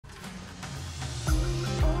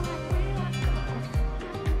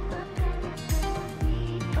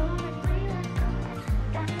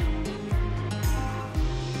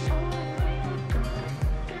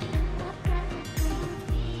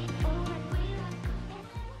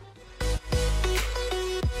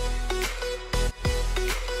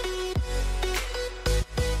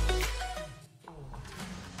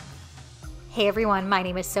Hey everyone, my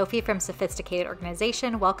name is Sophie from Sophisticated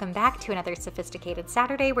Organization. Welcome back to another Sophisticated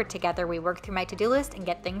Saturday where together we work through my to-do list and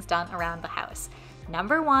get things done around the house.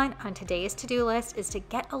 Number one on today's to-do list is to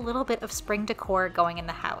get a little bit of spring decor going in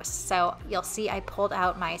the house. So you'll see I pulled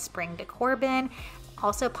out my spring decor bin.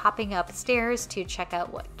 Also popping upstairs to check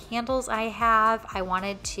out what candles I have. I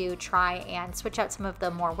wanted to try and switch out some of the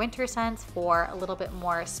more winter scents for a little bit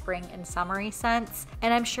more spring and summery scents.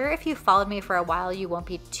 And I'm sure if you followed me for a while, you won't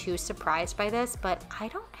be too surprised by this, but I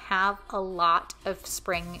don't have a lot of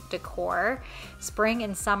spring decor. Spring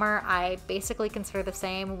and summer, I basically consider the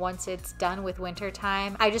same once it's done with winter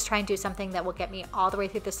time. I just try and do something that will get me all the way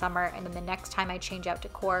through the summer, and then the next time I change out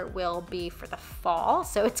decor will be for the fall.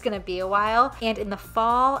 So it's gonna be a while. And in the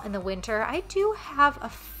fall and the winter, I do have a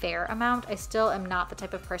fair amount. I still am not the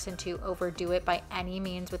type of person to overdo it by any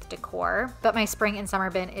means with decor, but my spring and summer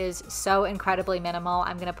bin is so incredibly minimal.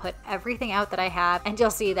 I'm gonna put everything out that I have and you'll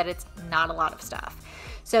see that it's not a lot of stuff.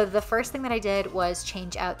 So the first thing that I did was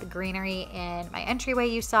change out the greenery in my entryway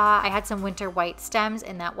you saw. I had some winter white stems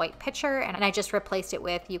in that white pitcher and I just replaced it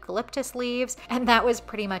with eucalyptus leaves, and that was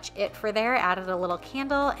pretty much it for there. Added a little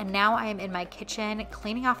candle, and now I am in my kitchen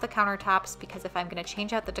cleaning off the countertops because if I'm gonna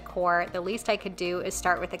change out the decor, the least I could do is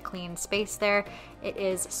start with a clean space there. It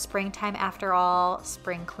is springtime after all,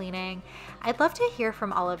 spring cleaning. I'd love to hear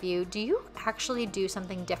from all of you. Do you actually do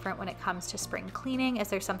something different when it comes to spring cleaning? Is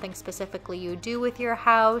there something specifically you do with your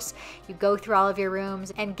house? You go through all of your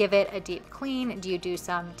rooms and give it a deep clean? Do you do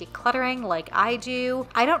some decluttering like I do?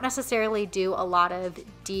 I don't necessarily do a lot of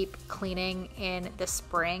deep cleaning in the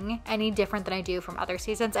spring, any different than I do from other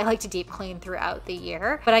seasons. I like to deep clean throughout the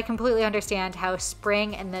year, but I completely understand how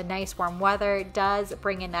spring and the nice warm weather does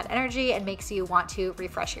bring in that energy and makes you want to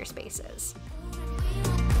refresh your spaces.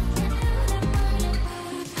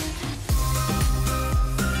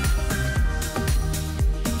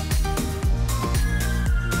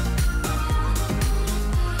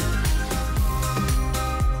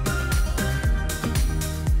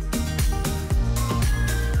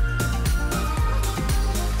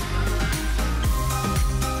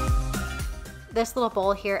 This little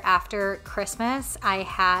bowl here, after Christmas, I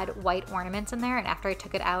had white ornaments in there, and after I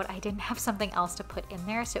took it out, I didn't have something else to put in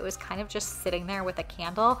there, so it was kind of just sitting there with a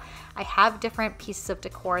candle. I have different pieces of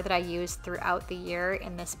decor that I use throughout the year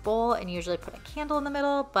in this bowl and usually put a candle in the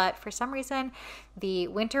middle, but for some reason, the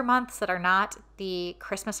winter months that are not the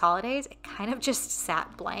Christmas holidays, it kind of just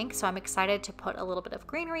sat blank, so I'm excited to put a little bit of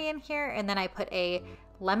greenery in here, and then I put a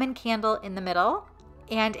lemon candle in the middle.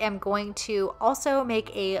 And am going to also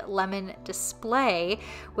make a lemon display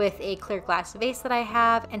with a clear glass vase that I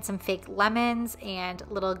have and some fake lemons and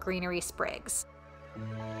little greenery sprigs.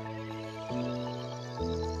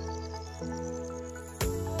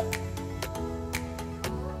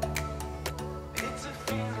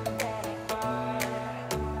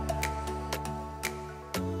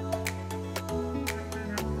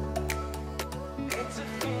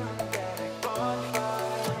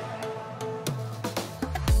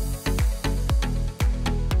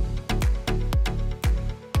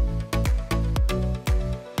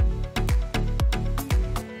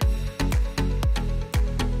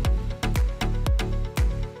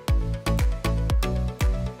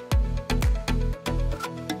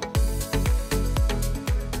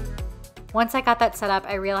 Once I got that set up,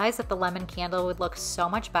 I realized that the lemon candle would look so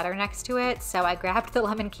much better next to it, so I grabbed the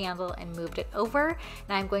lemon candle and moved it over,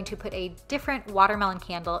 and I'm going to put a different watermelon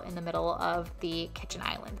candle in the middle of the kitchen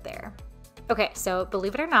island there. Okay, so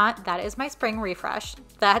believe it or not, that is my spring refresh.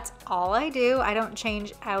 That's all I do. I don't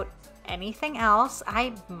change out anything else.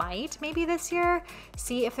 I might maybe this year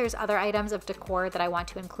see if there's other items of decor that I want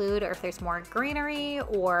to include, or if there's more greenery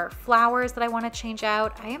or flowers that I want to change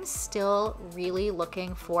out. I am still really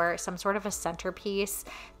looking for some sort of a centerpiece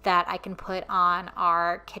that I can put on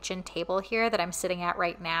our kitchen table here that I'm sitting at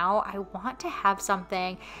right now. I want to have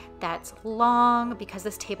something that's long because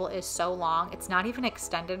this table is so long. It's not even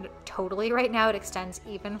extended totally right now. It extends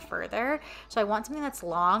even further. So I want something that's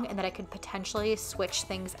long and that I could potentially switch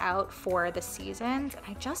things out for the seasons. And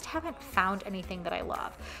I just haven't found anything that I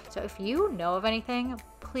love. So if you know of anything,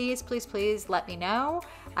 please, please, please let me know.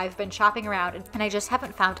 I've been shopping around and I just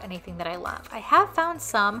haven't found anything that I love. I have found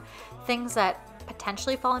some things that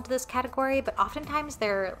potentially fall into this category, but oftentimes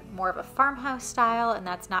they're more of a farmhouse style, and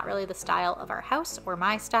that's not really the style of our house or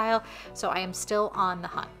my style, so I am still on the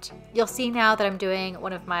hunt. You'll see now that I'm doing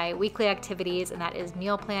one of my weekly activities, and that is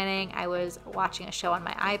meal planning. I was watching a show on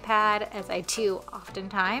my iPad, as I do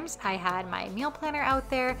oftentimes. I had my meal planner out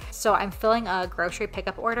there, so I'm filling a grocery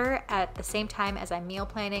pickup order at the same time as I'm meal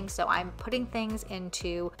planning, so I'm putting things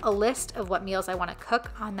into a list of what meals I want to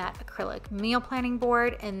cook on that acrylic meal planning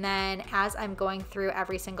board, and then as I'm going through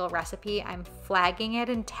every single recipe, I'm flagging it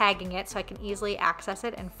and tagging it so I can easily access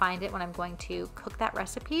it and find it when I'm going to cook that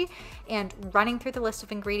recipe, and running through the list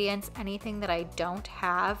of ingredients. Anything that I don't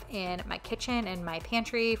have in my kitchen and my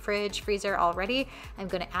pantry, fridge, freezer already, I'm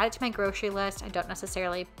going to add it to my grocery list. I don't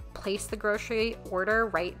necessarily place the grocery order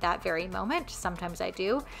right that very moment. Sometimes I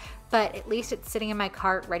do, but at least it's sitting in my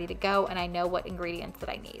cart ready to go and I know what ingredients that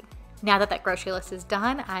I need. Now that that grocery list is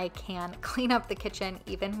done, I can clean up the kitchen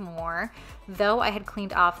even more. Though I had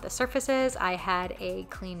cleaned off the surfaces, I had a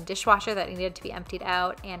clean dishwasher that needed to be emptied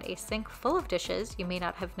out and a sink full of dishes. You may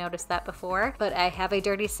not have noticed that before, but I have a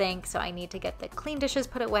dirty sink, so I need to get the clean dishes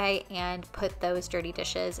put away and put those dirty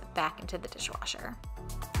dishes back into the dishwasher.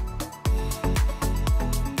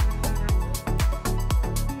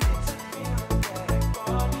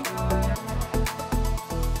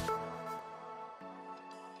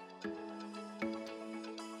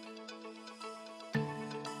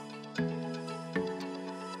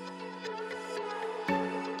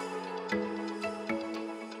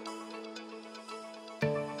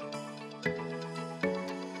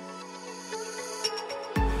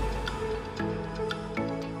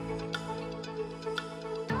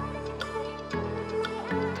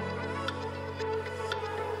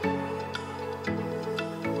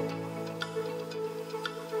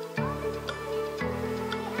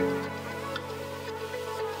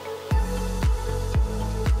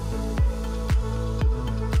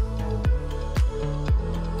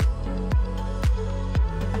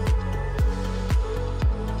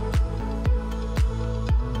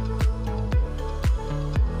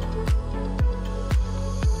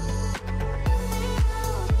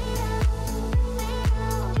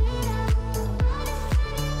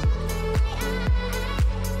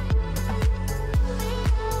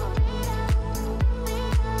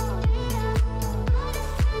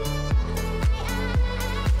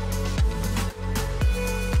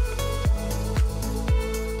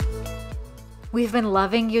 We've been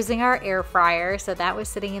loving using our air fryer, so that was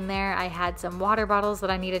sitting in there. I had some water bottles that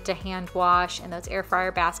I needed to hand wash, and those air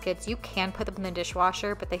fryer baskets, you can put them in the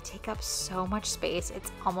dishwasher, but they take up so much space,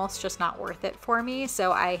 it's almost just not worth it for me.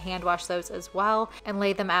 So I hand wash those as well and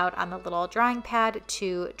lay them out on the little drying pad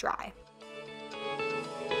to dry.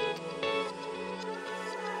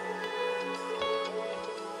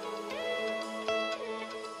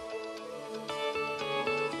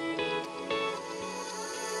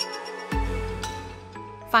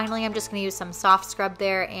 Finally, I'm just gonna use some soft scrub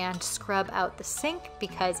there and scrub out the sink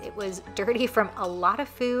because it was dirty from a lot of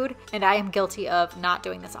food, and I am guilty of not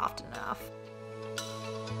doing this often enough.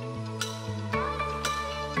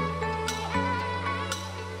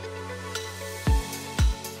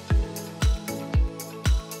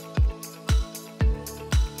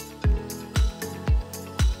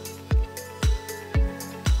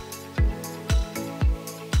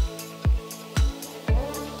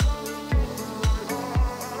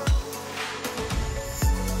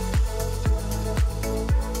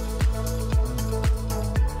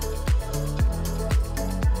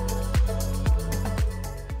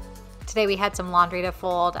 Today we had some laundry to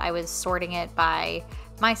fold. I was sorting it by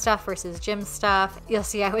my stuff versus Jim's stuff. You'll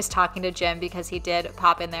see I was talking to Jim because he did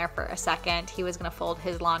pop in there for a second. He was gonna fold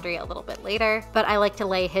his laundry a little bit later, but I like to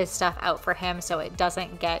lay his stuff out for him so it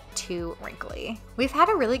doesn't get too wrinkly. We've had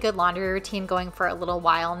a really good laundry routine going for a little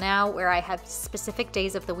while now where I have specific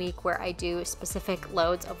days of the week where I do specific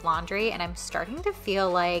loads of laundry, and I'm starting to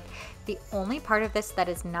feel like the only part of this that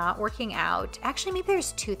is not working out, actually maybe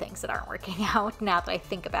there's two things that aren't working out now that I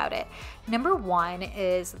think about it. Number one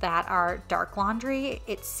is that our dark laundry,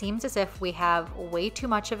 it seems as if we have way too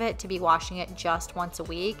much of it to be washing it just once a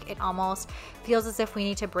week. It almost feels as if we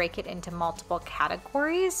need to break it into multiple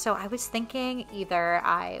categories. So I was thinking either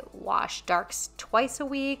I wash darks twice a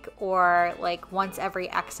week or like once every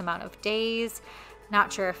X amount of days.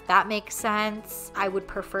 Not sure if that makes sense. I would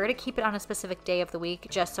prefer to keep it on a specific day of the week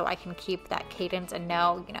just so I can keep that cadence and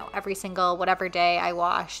know, every single whatever day I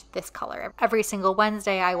wash this color. Every single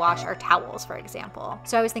Wednesday I wash our towels, for example.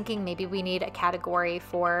 So I was thinking maybe we need a category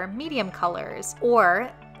for medium colors. Or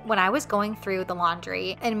when I was going through the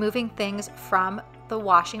laundry and moving things from the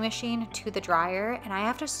washing machine to the dryer, and I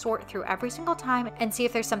have to sort through every single time and see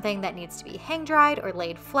if there's something that needs to be hang dried or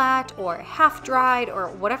laid flat or half dried or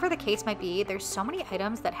whatever the case might be. There's so many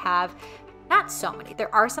items that have, not so many,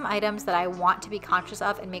 there are some items that I want to be conscious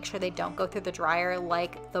of and make sure they don't go through the dryer,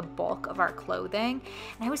 like the bulk of our clothing.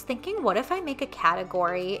 And I was thinking, what if I make a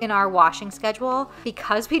category in our washing schedule?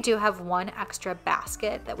 Because we do have one extra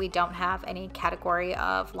basket that we don't have any category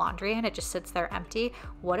of laundry in, it just sits there empty.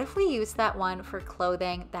 What if we use that one for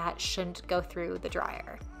clothing that shouldn't go through the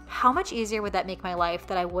dryer? How much easier would that make my life,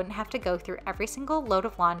 that I wouldn't have to go through every single load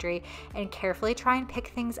of laundry and carefully try and pick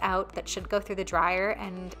things out that should go through the dryer?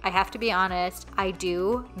 And I have to be honest, I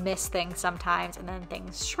do miss things sometimes, and then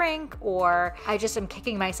things shrink, or I just am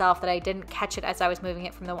kicking myself that I didn't catch it as I was moving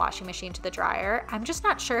it from the washing machine to the dryer. I'm just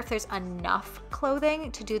not sure if there's enough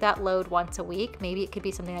clothing to do that load once a week. Maybe it could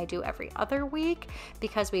be something I do every other week,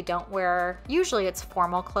 because we don't wear, usually it's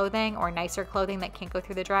formal clothing or nicer clothing that can't go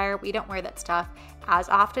through the dryer. We don't wear that stuff as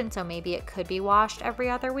often, so maybe it could be washed every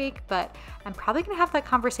other week, but I'm probably gonna have that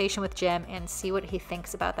conversation with Jim and see what he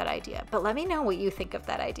thinks about that idea. But let me know what you think of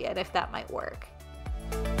that idea and if that might work.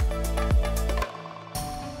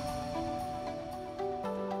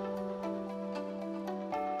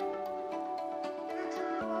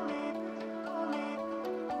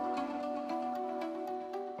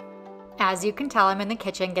 As you can tell, I'm in the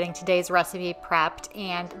kitchen getting today's recipe prepped,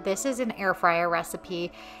 and this is an air fryer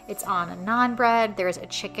recipe. It's on a naan bread. There's a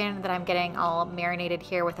chicken that I'm getting all marinated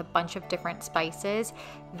here with a bunch of different spices.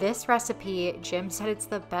 This recipe, Jim said it's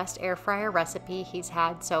the best air fryer recipe he's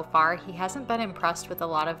had so far. He hasn't been impressed with a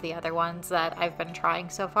lot of the other ones that I've been trying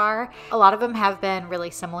so far. A lot of them have been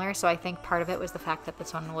really similar, so I think part of it was the fact that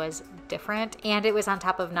this one was different, and it was on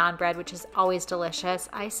top of naan bread, which is always delicious.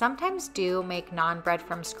 I sometimes do make naan bread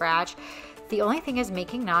from scratch. The only thing is,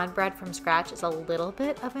 making naan bread from scratch is a little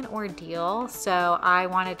bit of an ordeal, so I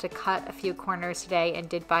wanted to cut a few corners today and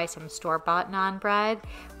did buy some store-bought naan bread.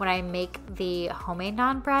 When I make the homemade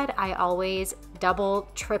naan bread, I always double,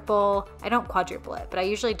 triple, I don't quadruple it, but I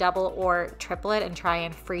usually double or triple it and try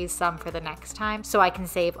and freeze some for the next time so I can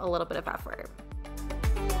save a little bit of effort.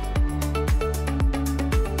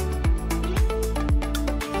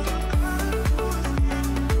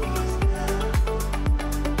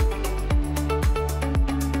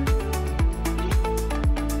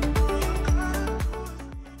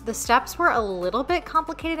 The steps were a little bit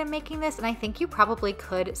complicated in making this, and I think you probably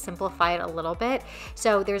could simplify it a little bit.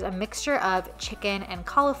 So there's a mixture of chicken and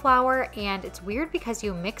cauliflower, and it's weird because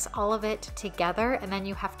you mix all of it together and then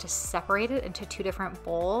you have to separate it into two different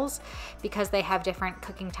bowls because they have different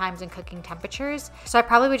cooking times and cooking temperatures. So I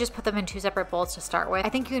probably would just put them in two separate bowls to start with. I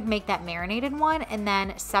think you could make that marinated one and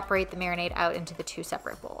then separate the marinade out into the two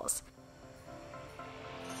separate bowls.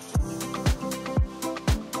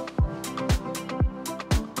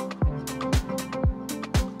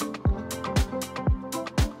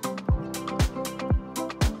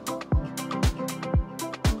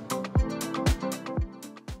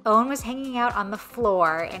 Owen was hanging out on the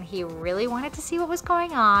floor and he really wanted to see what was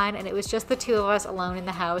going on, and it was just the two of us alone in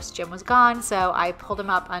the house. Jim was gone, so I pulled him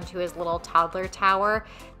up onto his little toddler tower.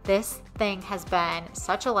 This thing has been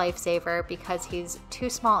such a lifesaver because he's too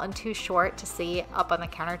small and too short to see up on the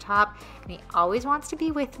countertop, and he always wants to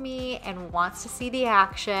be with me and wants to see the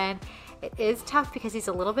action. It is tough because he's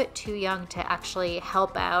a little bit too young to actually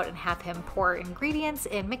help out and have him pour ingredients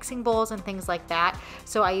in mixing bowls and things like that.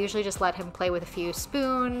 So I usually just let him play with a few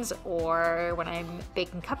spoons, or when I'm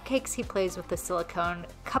baking cupcakes, he plays with the silicone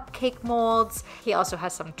cupcake molds. He also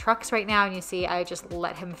has some trucks right now, and you see I just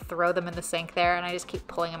let him throw them in the sink there, and I just keep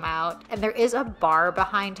pulling them out. And there is a bar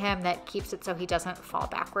behind him that keeps it so he doesn't fall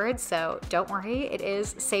backwards, so don't worry, it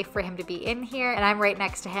is safe for him to be in here, and I'm right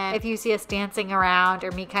next to him. If you see us dancing around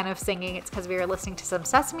or me kind of singing, it's because we were listening to some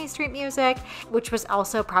Sesame Street music, which was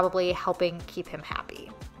also probably helping keep him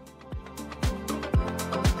happy.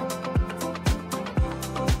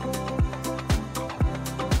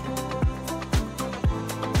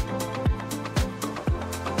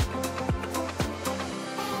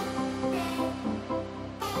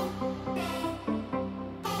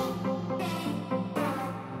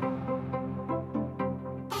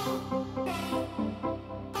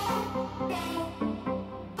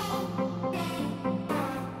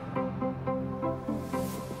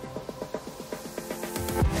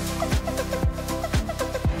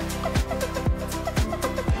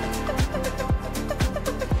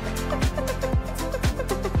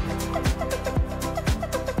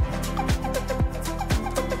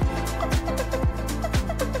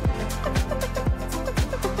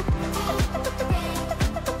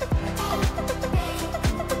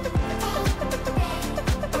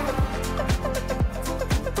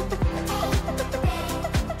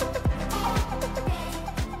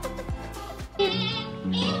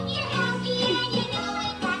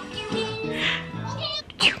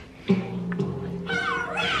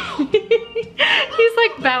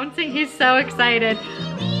 bouncing. He's so excited.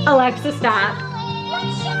 Alexa, stop.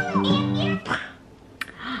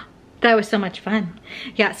 That was so much fun.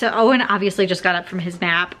 Yeah, so Owen obviously just got up from his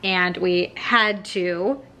nap and we had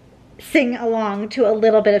to sing along to a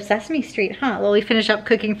little bit of Sesame Street, huh? Well, we finished up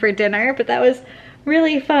cooking for dinner, but that was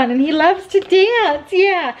really fun and he loves to dance,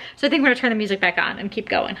 yeah. So I think we're gonna turn the music back on and keep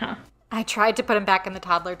going, huh? I tried to put him back in the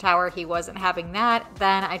toddler tower. He wasn't having that.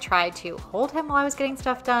 Then I tried to hold him while I was getting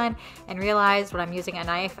stuff done and realized when I'm using a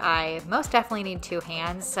knife, I most definitely need 2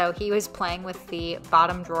 hands. So he was playing with the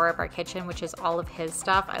bottom drawer of our kitchen, which is all of his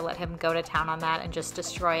stuff. I let him go to town on that and just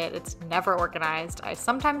destroy it. It's never organized. I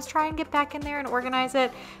sometimes try and get back in there and organize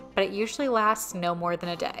it, but it usually lasts no more than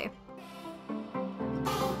a day.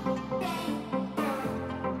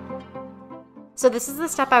 So this is the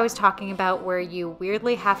step I was talking about where you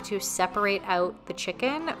weirdly have to separate out the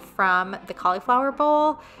chicken from the cauliflower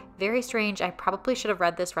bowl. Very strange. I probably should have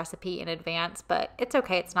read this recipe in advance, but it's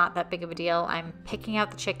okay. It's not that big of a deal. I'm picking out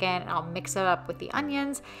the chicken and I'll mix it up with the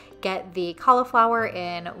onions, get the cauliflower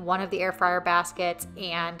in one of the air fryer baskets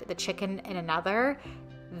and the chicken in another.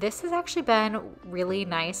 This has actually been really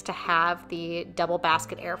nice to have the double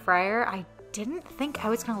basket air fryer. I didn't think I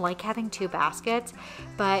was gonna like having 2 baskets,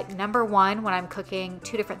 but number one, when I'm cooking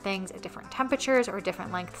 2 different things at different temperatures or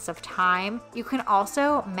different lengths of time, you can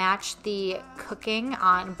also match the cooking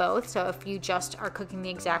on both. So if you just are cooking the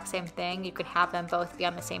exact same thing, you could have them both be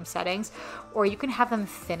on the same settings, or you can have them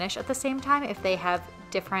finish at the same time if they have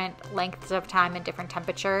different lengths of time and different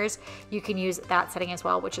temperatures. You can use that setting as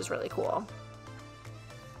well, which is really cool.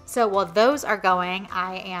 So while those are going,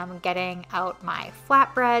 I am getting out my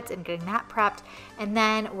flatbreads and getting that prepped. And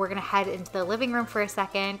then we're gonna head into the living room for a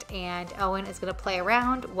second and Owen is gonna play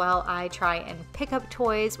around while I try and pick up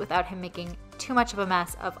toys without him making too much of a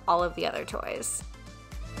mess of all of the other toys.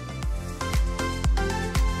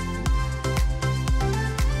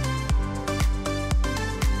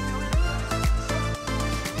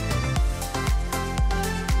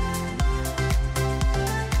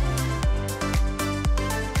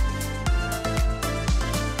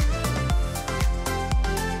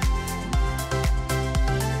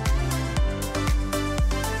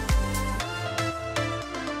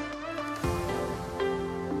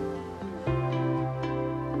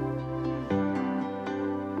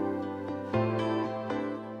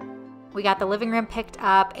 We got the living room picked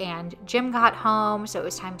up and Jim got home, so it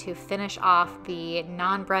was time to finish off the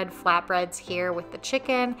non-bread flatbreads here with the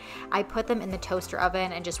chicken. I put them in the toaster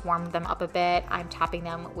oven and just warmed them up a bit. I'm topping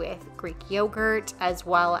them with Greek yogurt as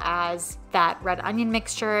well as that red onion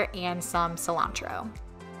mixture and some cilantro.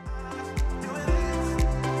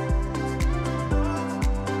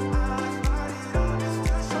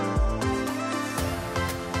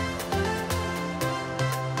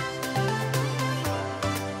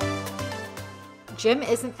 Jim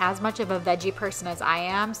isn't as much of a veggie person as I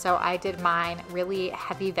am, so I did mine really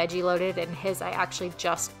heavy veggie loaded, and his I actually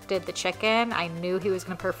just did the chicken. I knew he was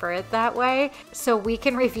gonna prefer it that way. So we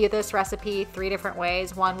can review this recipe 3 different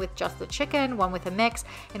ways, one with just the chicken, one with a mix,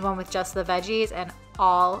 and one with just the veggies, and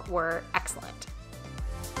all were excellent.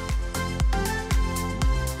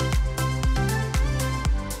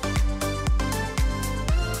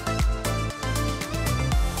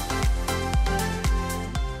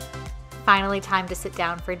 Finally, time to sit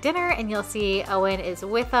down for dinner, and you'll see Owen is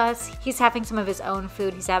with us. He's having some of his own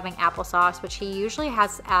food. He's having applesauce, which he usually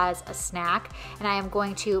has as a snack, and I am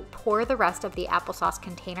going to pour the rest of the applesauce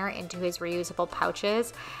container into his reusable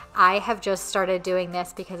pouches. I have just started doing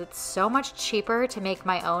this because it's so much cheaper to make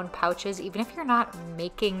my own pouches, even if you're not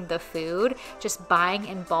making the food. Just buying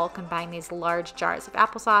in bulk and buying these large jars of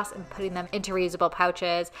applesauce and putting them into reusable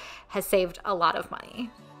pouches has saved a lot of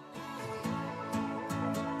money.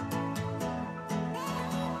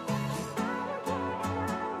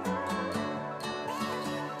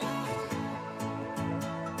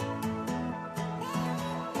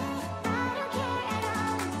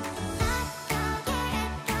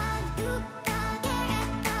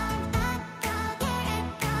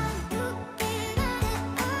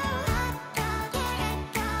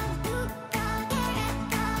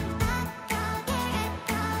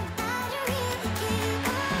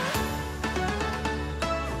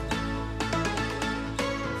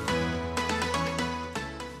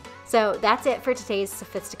 So that's it for today's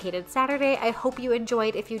Sophisticated Saturday. I hope you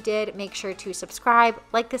enjoyed. If you did, make sure to subscribe,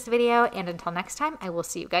 like this video, and until next time, I will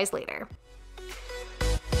see you guys later.